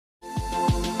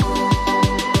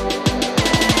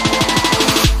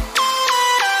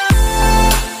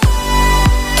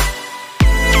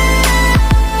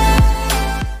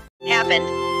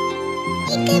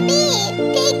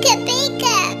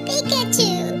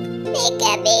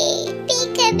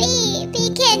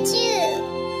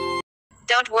Pikachu!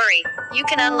 Don't worry, you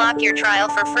can unlock your trial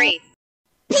for free.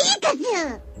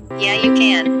 Pikachu! Yeah, you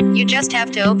can. You just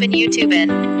have to open YouTube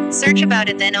and search about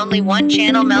it, then only one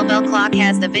channel, Melbell Clock,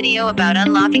 has the video about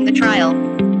unlocking the trial.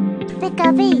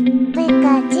 Pikachu!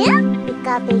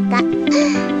 Pika, pika.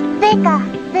 Pikachu!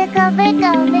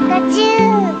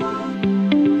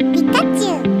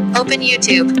 Pikachu! Open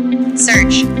YouTube.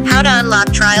 Search, how to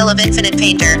unlock Trial of Infinite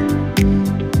Painter.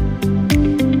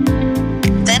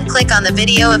 Then click on the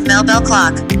video of Melbell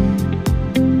Clock.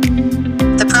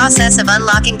 The process of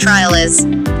unlocking trial is,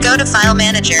 go to File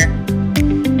Manager.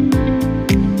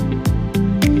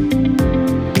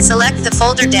 Select the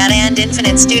folder Data and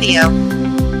Infinite Studio.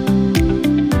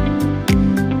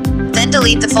 Then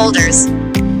delete the folders.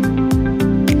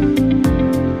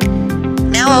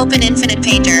 Now open Infinite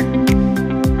Painter.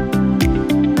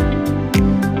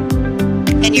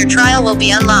 And your trial will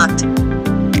be unlocked.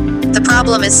 The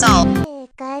problem is solved.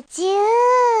 Pikachu!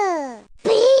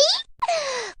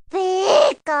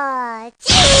 Pikachu!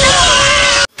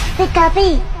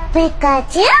 Pikachu!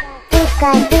 Pikachu!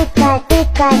 Pika, pika,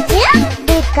 Pikachu!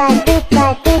 Pika, pika,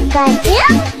 Pikachu!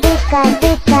 Pika,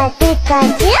 pika,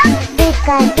 Pikachu!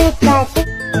 Pika, pika,